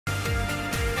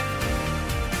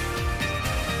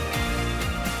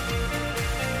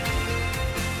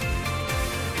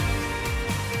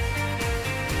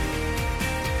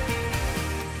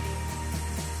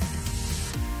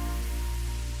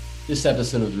This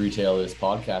episode of the Retail Is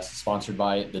podcast is sponsored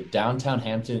by the Downtown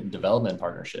Hampton Development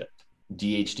Partnership.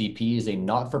 DHDP is a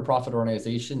not-for-profit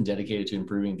organization dedicated to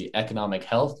improving the economic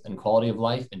health and quality of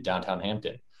life in downtown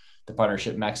Hampton. The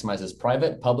partnership maximizes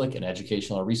private, public, and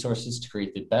educational resources to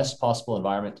create the best possible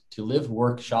environment to live,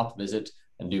 work, shop, visit,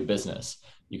 and do business.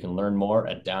 You can learn more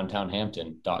at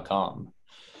downtownhampton.com.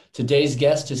 Today's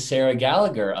guest is Sarah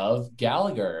Gallagher of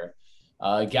Gallagher.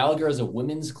 Gallagher is a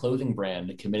women's clothing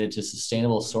brand committed to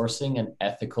sustainable sourcing and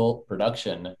ethical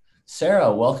production.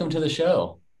 Sarah, welcome to the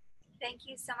show. Thank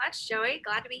you so much, Joey.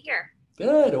 Glad to be here.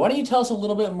 Good. Why don't you tell us a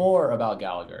little bit more about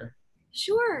Gallagher?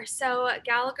 Sure. So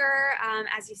Gallagher,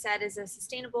 as you said, is a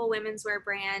sustainable women's wear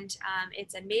brand.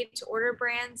 It's a made-to-order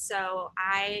brand. So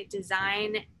I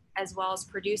design as well as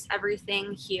produce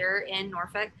everything here in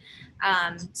Norfolk.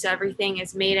 So everything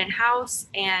is made in-house,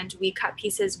 and we cut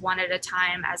pieces one at a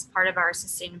time as part of our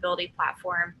sustainability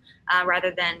platform. Rather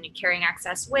than carrying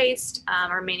excess waste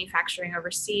or manufacturing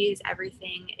overseas,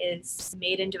 everything is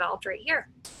made and developed right here.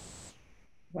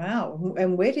 Wow.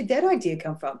 And where did that idea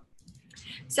come from?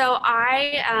 So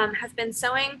I have been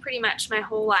sewing pretty much my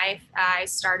whole life. I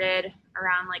started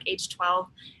around like age 12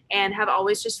 and have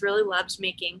always just really loved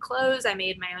making clothes. I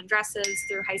made my own dresses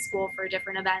through high school for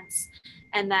different events.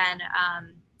 And then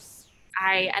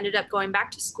I ended up going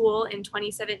back to school in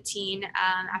 2017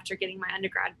 after getting my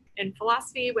undergrad in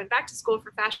philosophy, went back to school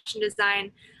for fashion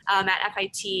design at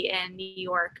FIT in New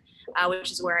York,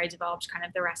 which is where I developed kind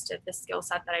of the rest of the skill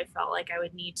set that I felt like I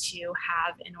would need to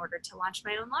have in order to launch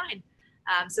my own line.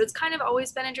 So it's kind of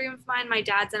always been a dream of mine. My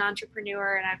dad's an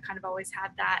entrepreneur, and I've kind of always had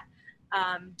that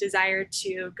desire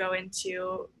to go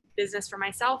into business for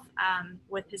myself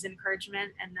with his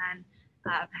encouragement, and then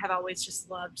have always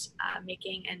just loved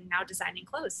making and now designing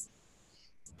clothes.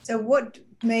 So what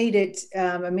made it,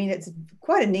 it's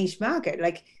quite a niche market.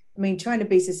 Trying to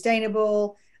be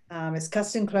sustainable, it's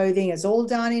custom clothing, it's all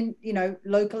done in,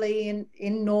 locally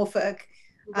in Norfolk.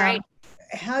 Right.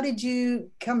 How did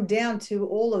you come down to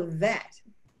all of that?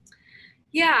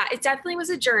 Yeah, it definitely was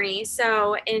a journey.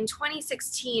 So in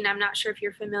 2016, I'm not sure if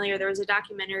you're familiar, there was a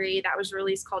documentary that was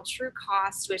released called True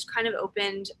Cost, which kind of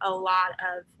opened a lot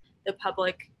of the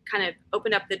public, kind of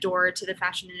opened up the door to the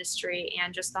fashion industry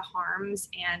and just the harms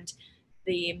and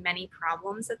the many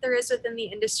problems that there is within the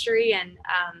industry, and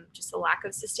just the lack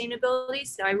of sustainability.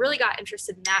 So I really got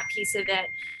interested in that piece of it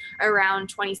around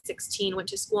 2016, went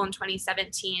to school in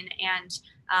 2017, and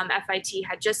FIT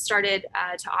had just started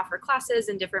to offer classes,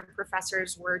 and different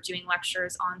professors were doing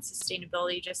lectures on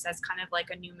sustainability just as kind of like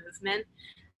a new movement.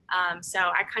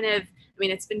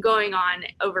 It's been going on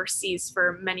overseas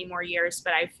for many more years,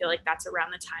 but I feel like that's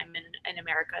around the time in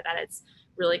America that it's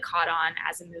really caught on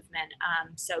as a movement.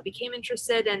 So became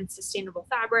interested in sustainable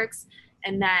fabrics.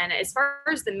 And then as far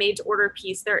as the made to order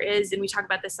piece, there is, and we talk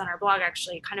about this on our blog,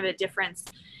 actually kind of a difference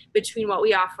between what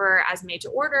we offer as made to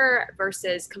order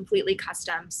versus completely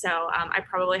custom. So I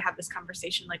probably have this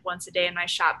conversation like once a day in my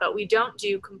shop, but we don't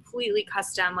do completely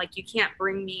custom. Like you can't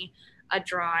bring me a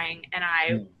drawing and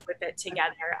I whip it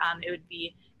together. It would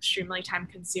be extremely time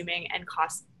consuming and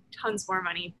cost tons more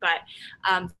money. But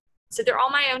so they're all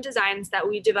my own designs that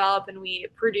we develop, and we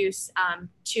produce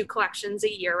 2 collections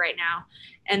a year right now.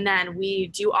 And then we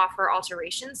do offer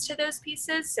alterations to those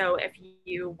pieces. So if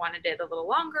you wanted it a little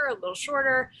longer, a little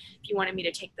shorter, if you wanted me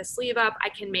to take the sleeve up, I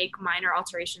can make minor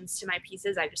alterations to my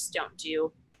pieces. I just don't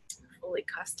do fully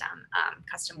custom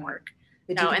work.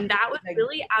 And that was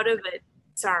really out of it.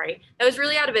 That was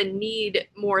really out of a need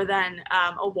more than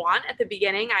a want at the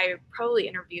beginning. I probably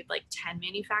interviewed like 10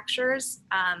 manufacturers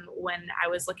when I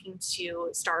was looking to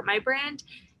start my brand,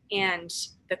 and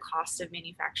the cost of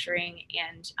manufacturing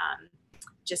and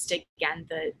just again,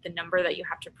 the number that you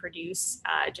have to produce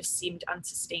just seemed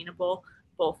unsustainable,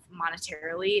 both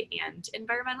monetarily and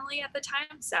environmentally at the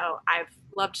time. So I've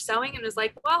loved sewing and was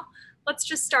like, well, let's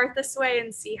just start this way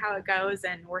and see how it goes.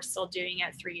 And we're still doing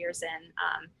it 3 years in.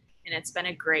 And it's been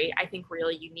a great, I think,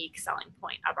 really unique selling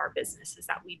point of our business is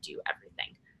that we do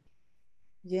everything.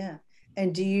 Yeah.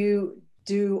 And do you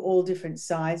do all different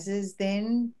sizes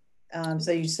then?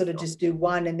 So you sort of just do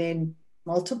one and then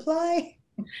multiply?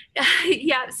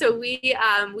 Yeah. So we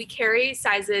carry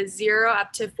sizes 0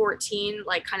 up to 14,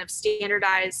 like kind of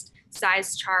standardized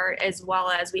size chart, as well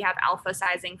as we have alpha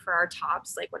sizing for our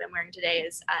tops. Like what I'm wearing today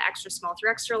is extra small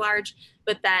through extra large.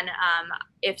 But then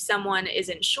if someone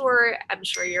isn't sure, I'm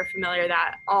sure you're familiar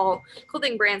that all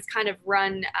clothing brands kind of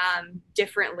run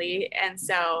differently. And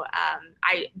so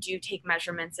I do take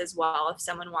measurements as well. If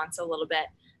someone wants a little bit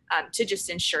to just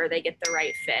ensure they get the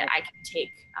right fit, I can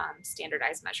take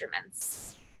standardized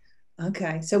measurements.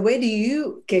 Okay. So where do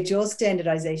you get your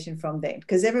standardization from then?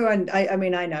 Because everyone, I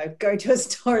mean, I know going to a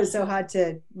store is so hard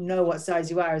to know what size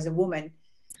you are as a woman.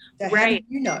 So how do Right.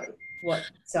 you know what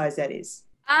size that is?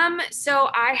 So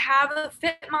I have a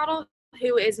fit model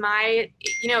who is my,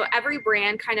 every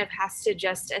brand kind of has to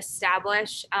just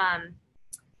establish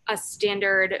a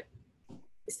standard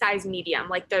size medium,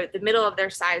 like the middle of their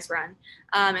size run.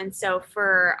 And so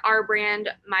for our brand,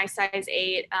 my size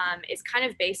 8 is kind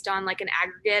of based on like an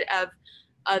aggregate of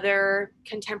other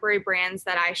contemporary brands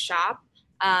that I shop.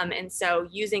 And so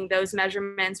using those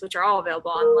measurements, which are all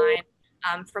available online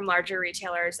from larger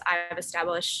retailers, I've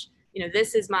established,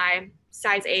 this is my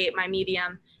size 8, my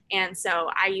medium. And so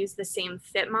I use the same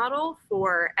fit model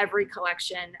for every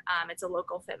collection. It's a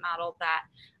local fit model that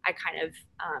I kind of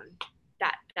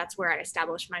that's where I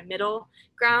establish my middle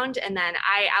ground. And then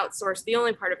I outsource, the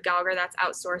only part of Gallagher that's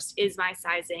outsourced is my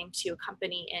sizing to a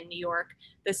company in New York.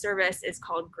 The service is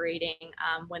called grading.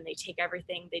 When they take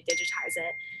everything, they digitize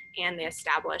it, and they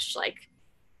establish like,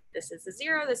 this is a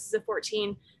 0, this is a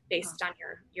 14, based on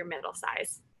your middle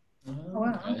size. Oh,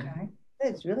 wow, okay.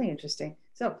 That's really interesting.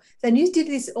 So then you did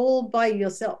this all by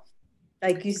yourself.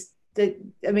 Like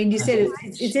I mean, you said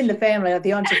it's in the family, like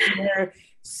the entrepreneur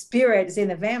spirit is in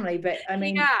the family, but I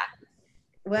mean, Yeah.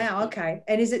 Wow, okay.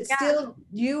 And is it still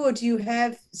you, or do you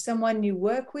have someone you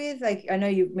work with? Like, I know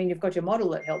you've got your model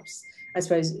that helps, I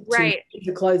suppose, Right. to keep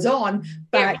the clothes on,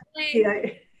 but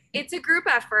it's a group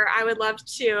effort. I would love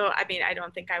to, I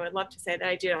don't think I would love to say that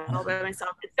I do it all by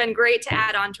myself. It's been great to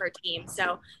add on to our team.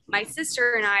 So my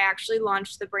sister and I actually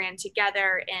launched the brand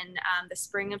together in the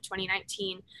spring of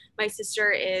 2019. My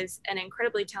sister is an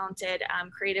incredibly talented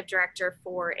creative director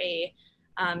for a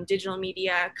digital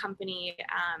media company.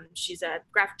 She's a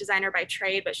graphic designer by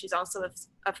trade, but she's also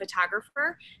a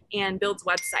photographer and builds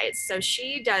websites. So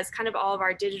she does kind of all of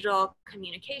our digital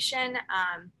communication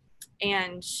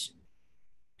and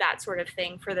that sort of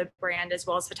thing for the brand, as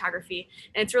well as photography.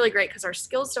 And it's really great because our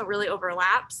skills don't really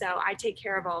overlap. So I take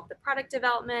care of all of the product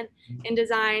development and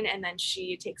design, and then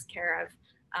she takes care of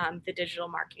the digital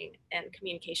marketing and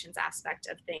communications aspect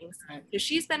of things. Right. So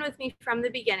she's been with me from the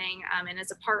beginning and is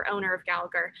a part owner of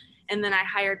Gallagher. And then I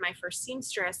hired my first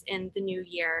seamstress in the new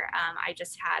year. I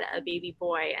just had a baby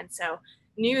boy, and so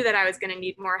knew that I was going to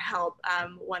need more help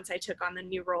once I took on the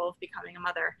new role of becoming a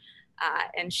mother.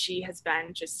 And she has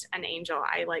been just an angel.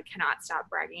 I cannot stop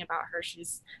bragging about her.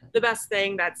 She's the best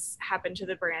thing that's happened to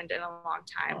the brand in a long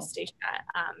time. Oh. Stacia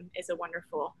is a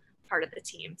wonderful part of the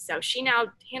team. So she now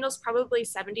handles probably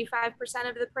 75%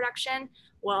 of the production,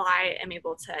 while I am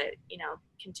able to,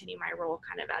 continue my role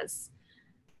kind of as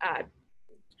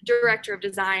director of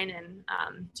design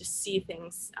and just see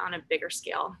things on a bigger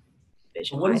scale.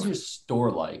 What is your store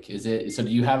like? So do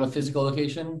you have a physical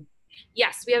location?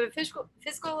 Yes, we have a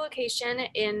physical location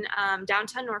in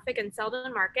downtown Norfolk and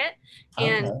Selden Market.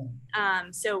 And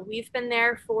so we've been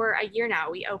there for a year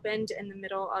now. We opened in the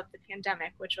middle of the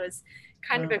pandemic, which was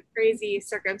kind of a crazy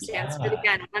circumstance. Yeah. But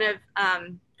again, one of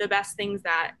the best things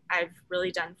that I've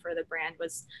really done for the brand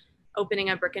was opening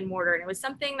a brick and mortar. And it was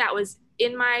something that was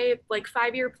in my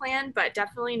 5-year plan, but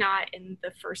definitely not in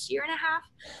the first year and a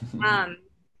half.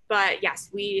 But yes,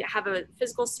 we have a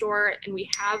physical store, and we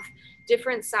have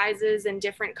different sizes and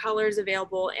different colors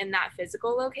available in that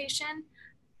physical location.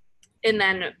 And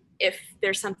then if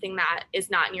there's something that is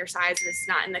not in your size, it's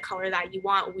not in the color that you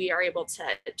want, we are able to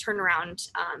turn around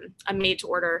a made to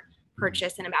order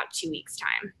purchase in about 2 weeks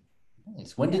time.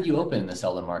 Nice. When did you open the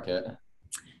Selden Market?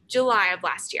 July of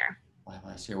last year.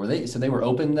 So they were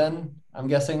open then, I'm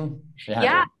guessing?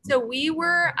 Yeah, so we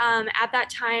were at that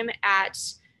time at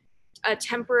a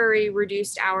temporary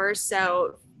reduced hours.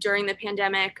 So during the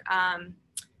pandemic,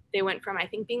 they went from, I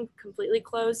think, being completely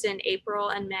closed in April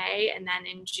and May, and then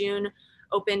in June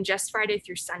opened just Friday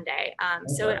through Sunday.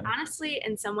 So it honestly,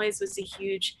 in some ways, was a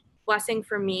huge blessing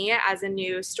for me as a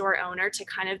new store owner to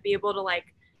kind of be able to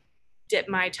dip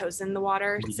my toes in the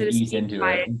water, so to speak.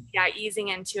 Easing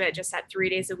into it just at 3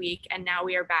 days a week. And now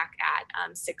we are back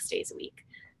at 6 days a week.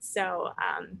 So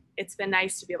it's been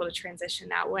nice to be able to transition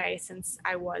that way, since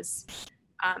I was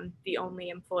the only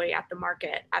employee at the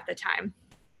market at the time.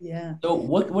 Yeah. So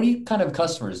what kind of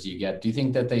customers do you get? Do you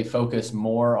think that they focus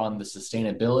more on the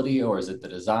sustainability, or is it the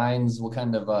designs? What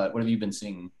have you been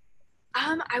seeing?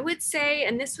 I would say,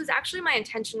 and this was actually my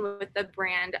intention with the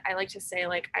brand, I like to say,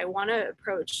 I want to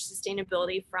approach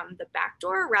sustainability from the back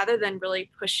door rather than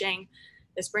really pushing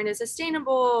this brand is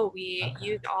sustainable. We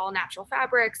use all natural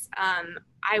fabrics.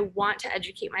 I want to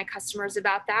educate my customers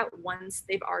about that once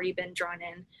they've already been drawn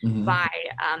in by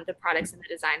the products and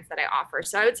the designs that I offer.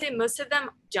 So I would say most of them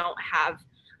don't have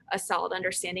a solid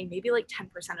understanding. Maybe like 10%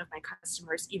 of my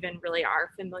customers even really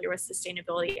are familiar with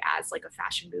sustainability as like a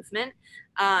fashion movement.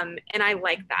 And I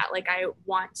like that. Like I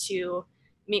want to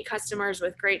meet customers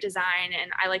with great design.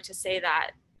 And I like to say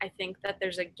that I think that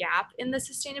there's a gap in the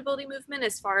sustainability movement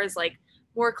as far as like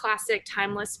more classic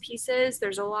timeless pieces.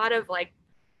 There's a lot of like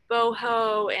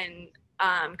boho and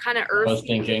kind of earthy,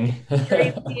 thinking.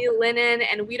 crazy linen,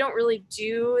 and we don't really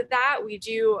do that. We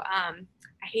do, I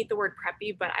hate the word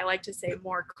preppy, but I like to say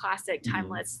more classic,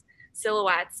 timeless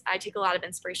silhouettes. I take a lot of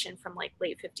inspiration from like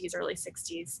late 50s, early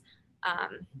 60s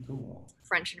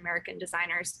French and American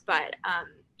designers. But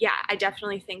yeah, I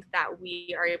definitely think that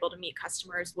we are able to meet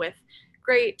customers with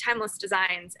great timeless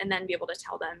designs and then be able to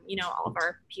tell them, you know, all of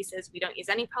our pieces, we don't use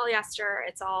any polyester.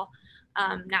 It's all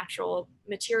natural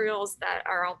materials that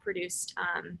are all produced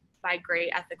by great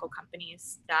ethical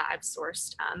companies that I've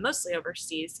sourced mostly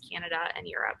overseas, Canada and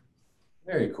Europe.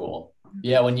 Very cool.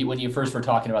 Yeah, when you first were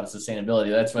talking about the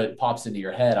sustainability, that's what pops into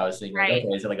your head. I was thinking, Right. like,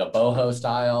 okay, is it like a boho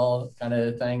style kind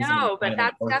of thing? No, but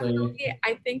that's definitely,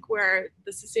 I think, where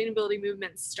the sustainability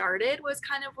movement started was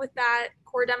kind of with that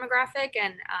core demographic,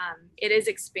 and it is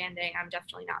expanding. I'm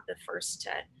definitely not the first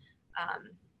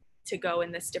to go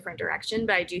in this different direction,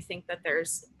 but I do think that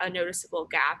there's a noticeable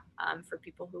gap for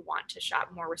people who want to shop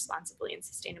more responsibly and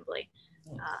sustainably.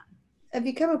 Have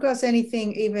you come across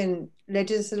anything, even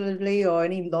legislatively, or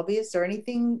any lobbyists or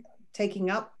anything taking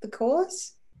up the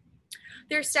cause?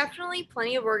 There's definitely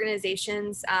plenty of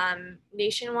organizations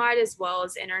nationwide as well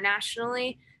as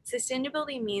internationally.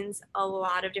 Sustainability means a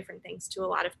lot of different things to a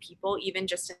lot of people, even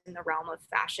just in the realm of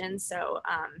fashion. So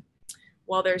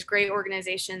while there's great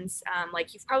organizations,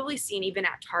 like you've probably seen even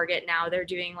at Target now, they're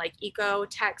doing like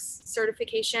Eco-Tex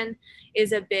certification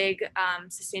is a big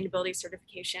sustainability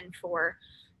certification for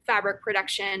fabric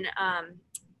production.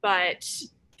 But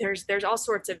there's all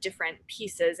sorts of different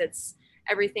pieces. It's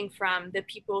everything from the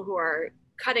people who are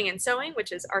cutting and sewing,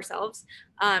 which is ourselves,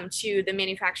 to the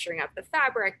manufacturing of the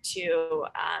fabric, to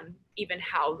even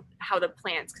how the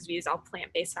plants, because we use all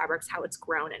plant-based fabrics, how it's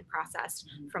grown and processed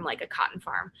from like a cotton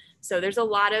farm. So there's a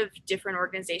lot of different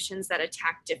organizations that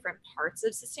attack different parts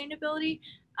of sustainability,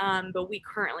 but we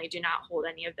currently do not hold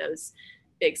any of those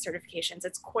big certifications.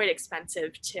 It's quite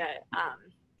expensive to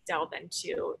delve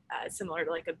into, similar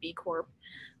to like a B Corp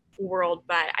world,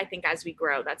 but I think as we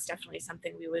grow, that's definitely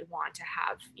something we would want to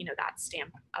have, you know, that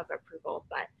stamp of approval.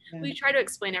 But we try to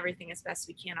explain everything as best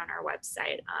we can on our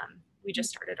website. We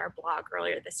just started our blog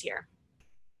earlier this year.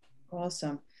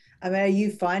 Awesome. I mean, are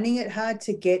you finding it hard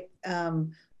to get,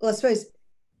 well, I suppose,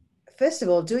 first of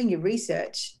all, doing your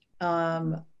research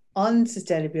on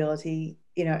sustainability,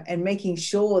 you know, and making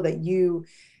sure that you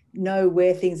know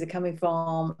where things are coming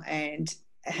from and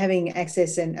having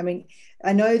access. And I mean,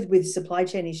 I know with supply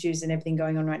chain issues and everything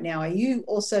going on right now, are you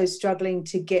also struggling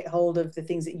to get hold of the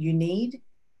things that you need?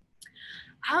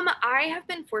 I have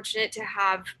been fortunate to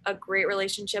have a great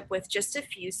relationship with just a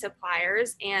few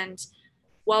suppliers. And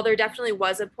while there definitely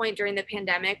was a point during the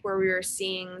pandemic where we were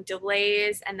seeing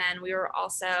delays, and then we were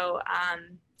also,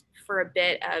 for a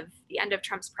bit of the end of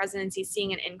Trump's presidency,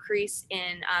 seeing an increase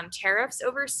in tariffs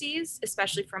overseas,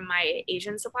 especially from my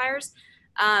Asian suppliers.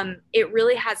 It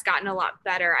really has gotten a lot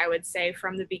better, I would say,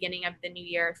 from the beginning of the new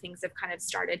year. Things have kind of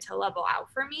started to level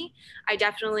out for me. I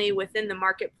definitely, within the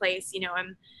marketplace, you know,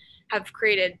 have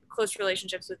created close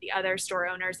relationships with the other store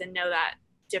owners and know that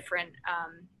different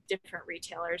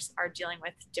retailers are dealing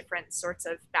with different sorts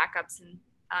of backups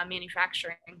and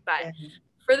manufacturing. But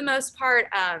for the most part,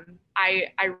 I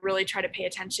really try to pay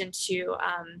attention to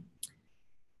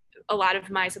a lot of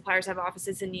my suppliers have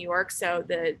offices in New York. So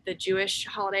the Jewish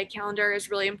holiday calendar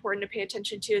is really important to pay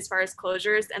attention to as far as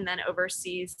closures. And then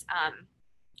overseas,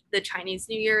 the Chinese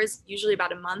New Year is usually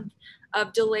about a month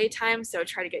of delay time. So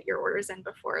try to get your orders in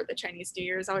before the Chinese New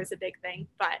Year is always a big thing,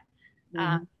 but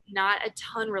not a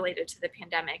ton related to the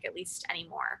pandemic, at least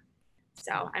anymore.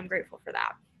 So I'm grateful for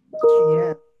that.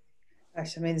 Yeah.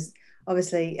 Gosh, I mean,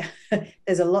 obviously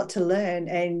there's a lot to learn,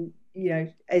 and you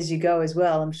know, as you go as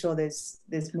well, I'm sure there's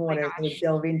more to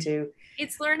delve into.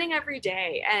 It's learning every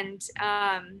day, and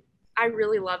I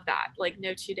really love that. Like,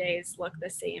 no 2 days look the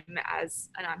same as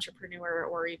an entrepreneur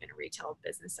or even a retail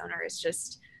business owner. It's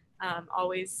just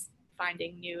always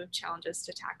finding new challenges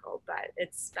to tackle, but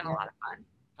it's been a lot of fun.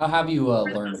 How have you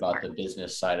learned about the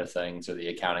business side of things, or the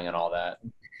accounting and all that?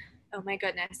 Oh my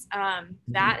goodness.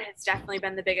 That has definitely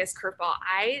been the biggest curveball.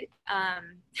 I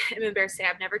am embarrassed to say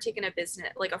I've never taken a business,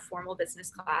 like a formal business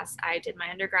class. I did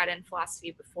my undergrad in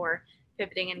philosophy before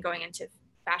pivoting and going into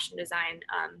fashion design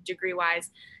degree wise.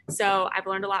 So I've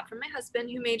learned a lot from my husband,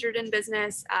 who majored in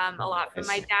business, a lot from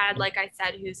my dad, like I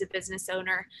said, who's a business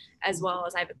owner, as well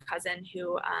as I have a cousin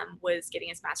who was getting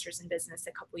his master's in business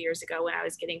a couple years ago when I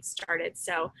was getting started.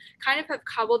 So kind of have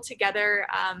cobbled together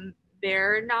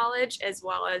their knowledge, as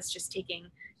well as just taking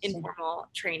informal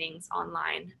trainings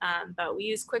online. But we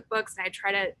use QuickBooks, and I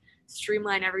try to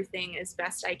streamline everything as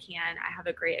best I can. I have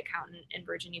a great accountant in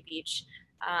Virginia Beach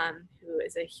who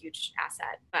is a huge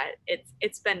asset, but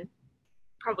it's been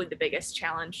probably the biggest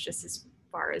challenge, just as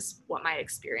far as what my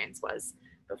experience was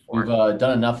before. We've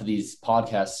done enough of these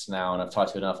podcasts now, and I've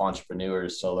talked to enough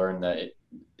entrepreneurs to learn that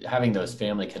having those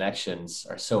family connections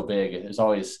are so big. There's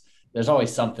always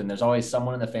something. There's always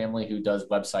someone in the family who does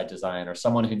website design, or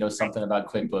someone who knows something about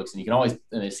QuickBooks, and you can always,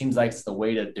 and it seems like it's the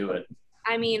way to do it.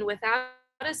 I mean, without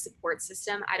a support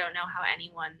system, I don't know how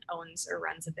anyone owns or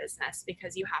runs a business,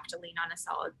 because you have to lean on a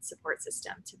solid support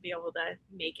system to be able to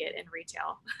make it in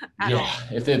retail. Yeah,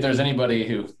 if there's anybody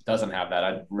who doesn't have that,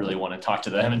 I'd really want to talk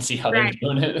to them and see how they're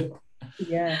doing it.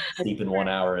 Yeah, sleeping 1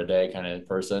 hour a day kind of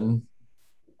person.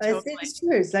 It's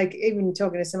true. It's like, even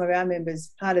talking to some of our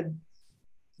members, part of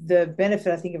the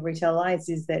benefit, I think, of Retail Alliance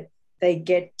is that they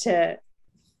get to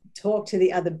talk to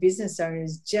the other business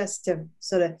owners just to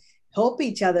sort of help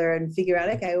each other and figure out,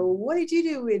 okay, well, what did you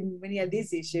do when you had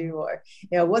this issue, or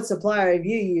what supplier have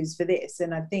you used for this?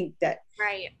 And I think that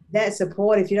that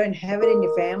support, if you don't have it in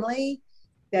your family,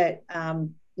 that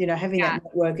having that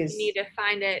network is, you need to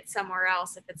find it somewhere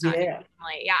else if it's not in your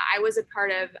family. I was a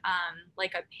part of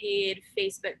like a paid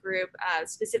Facebook group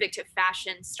specific to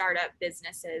fashion startup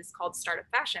businesses called Startup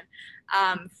Fashion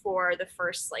for the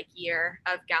first year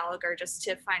of Gallagher, just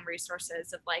to find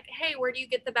resources of like, hey, where do you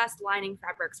get the best lining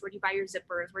fabrics? Where do you buy your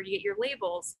zippers? Where do you get your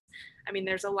labels? I mean,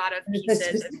 there's a lot of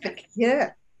pieces.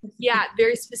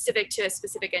 Very specific to a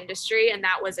specific industry, and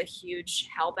that was a huge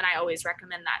help, and I always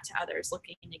recommend that to others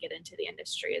looking to get into the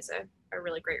industry as a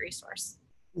really great resource.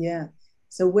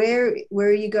 So where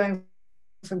are you going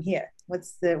from here?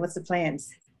 What's the plans?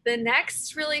 The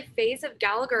next really phase of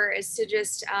Gallagher is to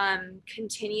just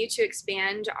continue to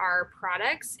expand our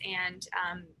products, and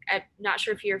I'm not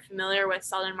sure if you're familiar with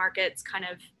Selden Market's kind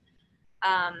of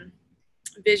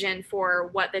vision for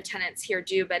what the tenants here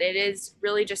do, but it is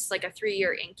really just like a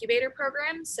 3-year incubator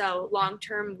program. So long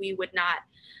term, we would not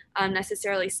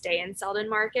necessarily stay in Selden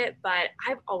Market, but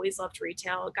I've always loved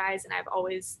retail, guys, and I've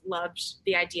always loved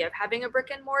the idea of having a brick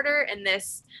and mortar. And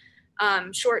this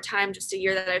short time, just a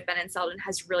year that I've been in Selden,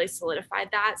 has really solidified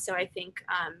that. So I think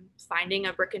finding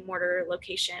a brick and mortar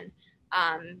location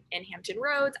in Hampton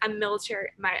Roads. I'm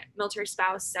my military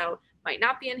spouse, so might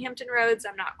not be in Hampton Roads.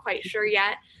 I'm not quite sure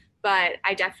yet, but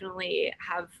I definitely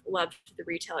have loved the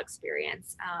retail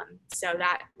experience. So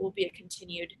that will be a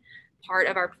continued part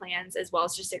of our plans, as well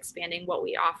as just expanding what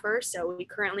we offer. So we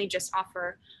currently just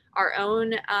offer our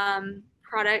own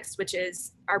products, which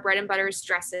is our bread and butters,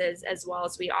 dresses, as well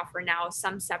as we offer now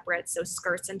some separate, so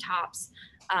skirts and tops,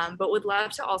 but would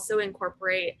love to also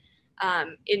incorporate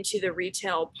into the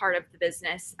retail part of the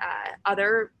business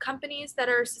other companies that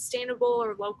are sustainable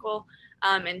or local,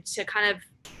 and to kind of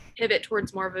pivot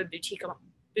towards more of a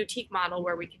boutique model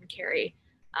where we can carry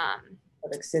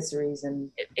accessories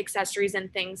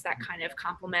and things that kind of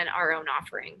complement our own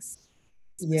offerings.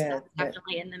 So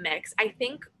definitely in the mix. I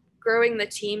think growing the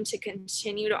team to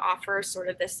continue to offer sort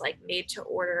of this made to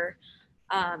order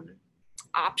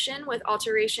option with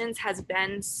alterations has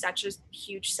been such a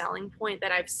huge selling point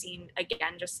that I've seen,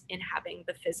 again, just in having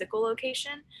the physical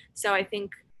location. So I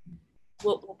think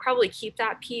we'll probably keep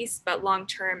that piece, but long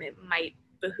term it might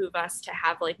behoove us to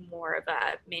have more of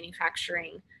a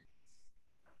manufacturing,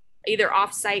 either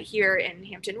offsite here in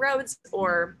Hampton Roads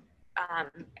or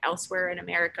elsewhere in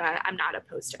America. I'm not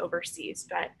opposed to overseas,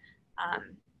 but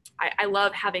I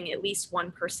love having at least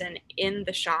one person in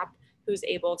the shop who's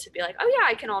able to be like, oh yeah,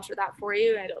 I can alter that for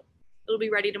you. It'll be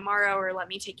ready tomorrow, or let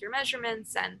me take your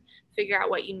measurements and figure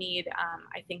out what you need.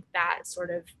 I think that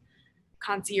sort of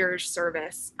concierge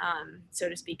service, so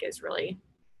to speak, has really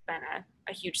been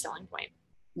a huge selling point.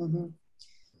 Mm-hmm.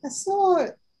 I saw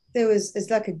it's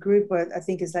like a group where I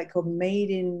think it's called Made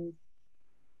in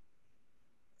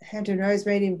Hampton Roads,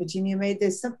 Made in Virginia,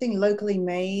 there's something locally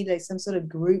made, some sort of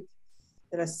group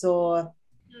that I saw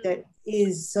that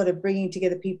is sort of bringing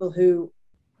together people who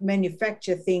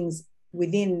manufacture things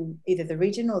within either the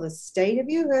region or the state. Have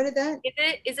you heard of that?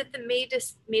 Is it the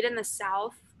Made in the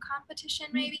South competition?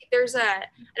 Maybe there's I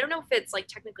don't know if it's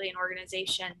technically an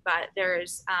organization, but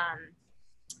there's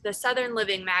the Southern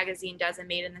Living magazine does a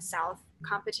Made in the South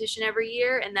competition every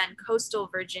year, and then Coastal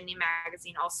Virginia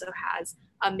magazine also has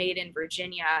a Made in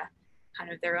Virginia,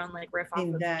 kind of their own riff off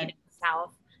of Made in the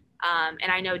South.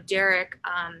 And I know Derek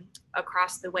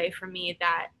across the way from me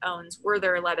that owns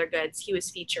Werther Leather Goods. He was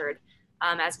featured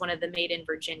as one of the Made in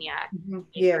Virginia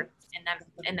Yeah.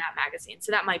 in that magazine.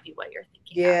 So that might be what you're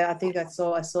thinking. Yeah, I think I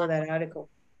saw that article.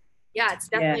 Yeah, it's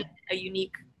definitely a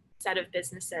unique set of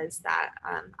businesses that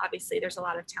obviously there's a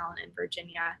lot of talent in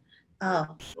Virginia.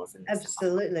 Oh,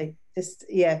 absolutely. Just,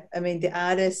 I mean, the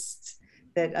artists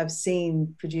that I've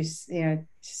seen produce,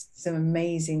 just some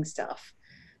amazing stuff.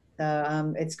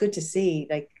 So it's good to see.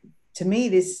 Like, to me,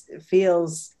 this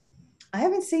feels, I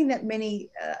haven't seen that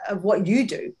many of what you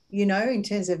do, in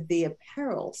terms of the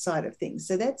apparel side of things.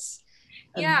 So that's,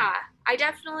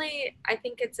 I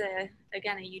think it's a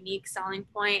unique selling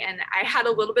point. And I had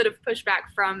a little bit of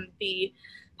pushback from the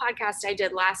podcast I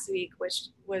did last week, which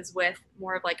was with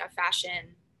more of like a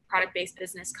fashion product-based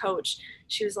business coach.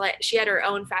 She was like, she had her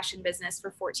own fashion business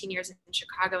for 14 years in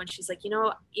Chicago. And she's like,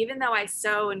 even though I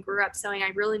sew and grew up sewing, I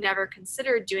really never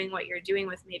considered doing what you're doing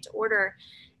with made to order.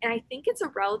 And I think it's a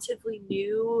relatively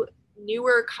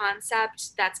newer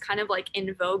concept that's kind of like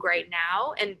in vogue right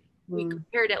now. And we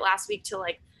compared it last week to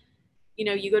like,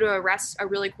 you go to a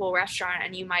really cool restaurant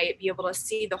and you might be able to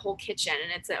see the whole kitchen,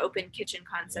 and it's an open kitchen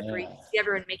concept where you can see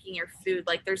everyone making your food.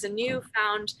 Like, there's a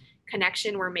newfound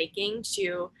connection we're making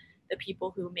to the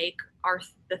people who make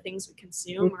the things we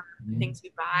consume or the things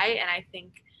we buy. And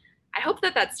I hope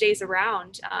that stays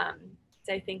around. I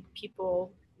think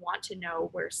people want to know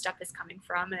where stuff is coming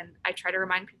from. And I try to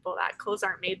remind people that clothes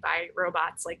aren't made by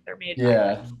robots, like they're made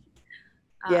by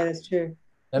that's true.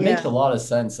 That makes a lot of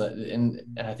sense. And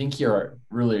I think you're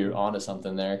really onto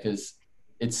something there, because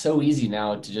it's so easy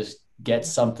now to just get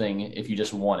something if you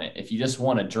just want it. If you just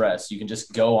want a dress, you can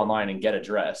just go online and get a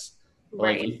dress.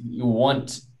 Right. Like, if you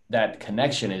want that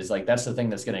connection, is like, that's the thing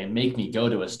that's going to make me go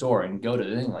to a store and go to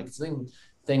the thing. Like,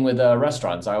 thing with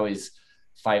restaurants. I always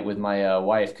fight with my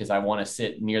wife because I want to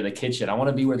sit near the kitchen. I want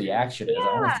to be where the action is. I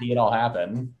want to see it all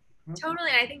happen. Totally.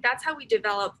 And I think that's how we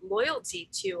develop loyalty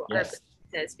to our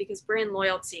businesses, because brand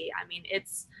loyalty, I mean,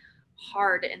 it's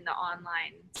hard in the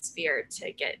online sphere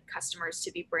to get customers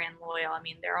to be brand loyal. I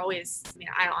mean,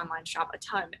 I online shop a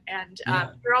ton, and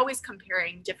you're always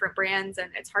comparing different brands, and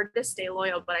it's hard to stay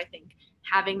loyal. But I think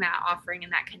having that offering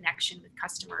and that connection with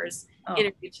customers in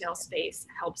a retail space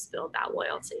helps build that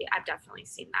loyalty. I've definitely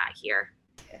seen that here.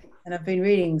 And I've been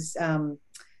reading some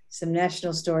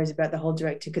national stories about the whole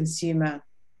direct to consumer.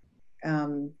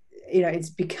 It's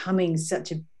becoming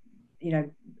such a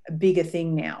bigger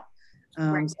thing now.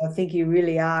 So I think you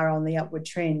really are on the upward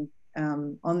trend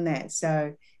on that.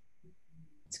 So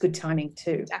it's good timing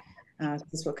too.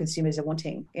 That's what consumers are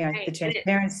wanting. The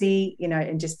transparency,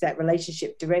 and just that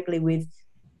relationship directly with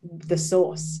the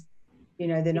source.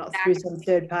 They're not through some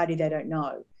third party they don't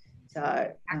know.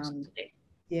 So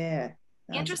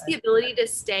and just the ability to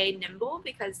stay nimble,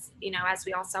 because as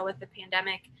we all saw with the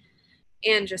pandemic,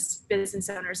 and just business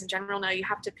owners in general know you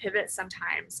have to pivot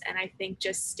sometimes. And I think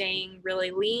just staying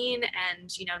really lean and,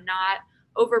 not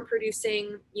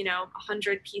overproducing,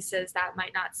 100 pieces that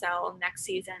might not sell next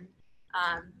season,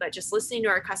 but just listening to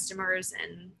our customers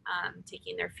and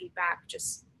taking their feedback,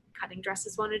 just cutting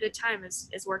dresses one at a time is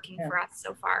working for us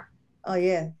so far. Oh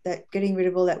yeah, that getting rid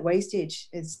of all that wastage,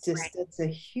 it's just, it's a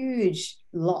huge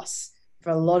loss for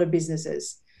a lot of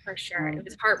businesses. For sure. It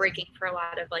was heartbreaking for a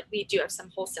lot of, we do have some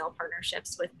wholesale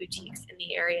partnerships with boutiques in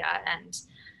the area, and,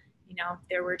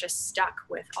 they were just stuck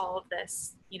with all of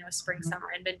this, spring, summer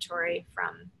inventory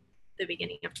from the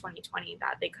beginning of 2020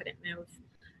 that they couldn't move,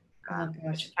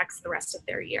 which affects the rest of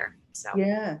their year. So,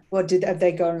 have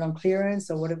they gone on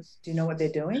clearance, or do you know what they're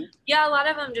doing? Yeah, a lot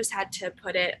of them just had to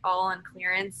put it all on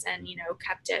clearance and,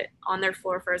 kept it on their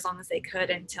floor for as long as they could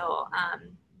until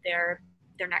their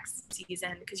next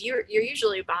season, because you're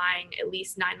usually buying at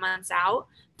least 9 months out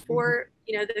for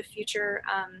the future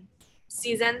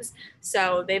seasons.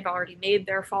 So they've already made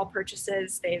their fall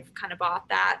purchases, they've kind of bought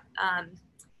that and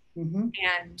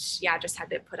just had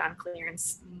to put on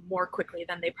clearance more quickly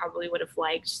than they probably would have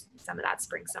liked some of that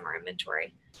spring summer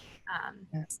inventory.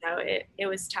 So it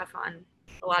was tough on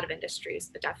a lot of industries,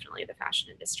 but definitely the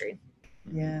fashion industry.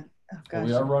 Well,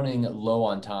 we are running low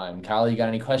on time. Kylie, you got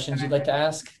any questions you'd like to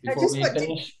ask before we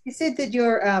finish? You said that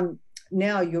you're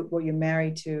you're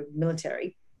married to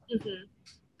military.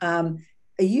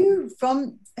 Are you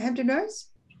from Hampton Roads?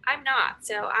 I'm not.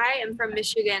 So I am from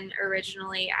Michigan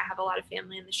originally. I have a lot of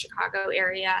family in the Chicago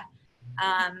area,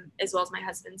 as well as my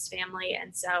husband's family.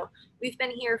 And so we've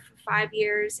been here for 5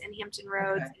 years in Hampton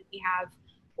Roads. And we have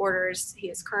orders. He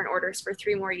has current orders for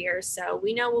 3 more years. So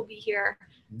we know we'll be here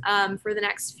for the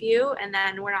next few, and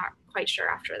then we're not quite sure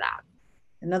after that.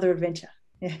 Another adventure.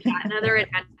 Yeah. Another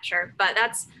adventure. But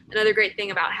that's another great thing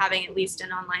about having at least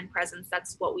an online presence.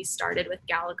 That's what we started with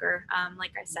Gallagher,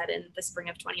 like I said, in the spring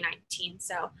of 2019.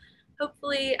 So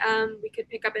hopefully we could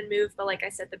pick up and move. But like I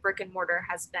said, the brick and mortar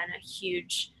has been a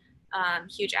huge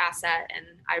asset, and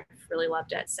I've really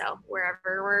loved it. So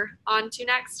wherever we're on to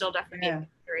next, it'll definitely be a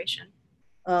consideration.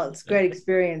 Well, it's a great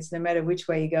experience. No matter which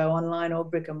way you go, online or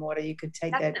brick and mortar, you could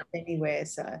take that anywhere.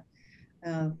 So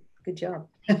good job.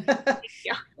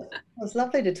 Yeah. It was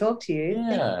lovely to talk to you.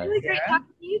 Yeah. Really great talking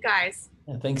to you guys.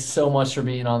 Yeah, thanks so much for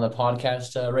being on the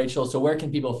podcast, Rachel. So where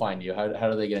can people find you? How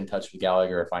do they get in touch with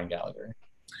Gallagher or find Gallagher?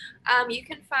 You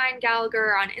can find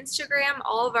Gallagher on Instagram.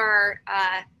 All of our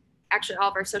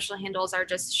social handles are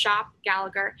just Shop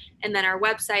Gallagher. And then our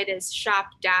website is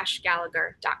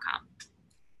shop-gallagher.com.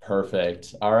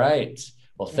 Perfect. All right.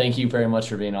 Well, thank you very much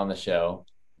for being on the show.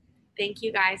 Thank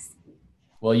you, guys.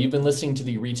 Well, you've been listening to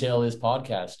the Retail Is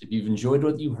podcast. If you've enjoyed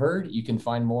what you heard, you can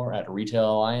find more at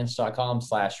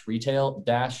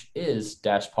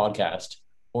retailalliance.com/retail-is-podcast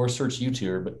or search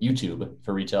YouTube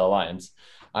for Retail Alliance.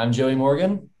 I'm Joey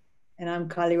Morgan. And I'm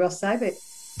Kylie Ross-Sybert.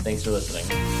 Thanks for listening.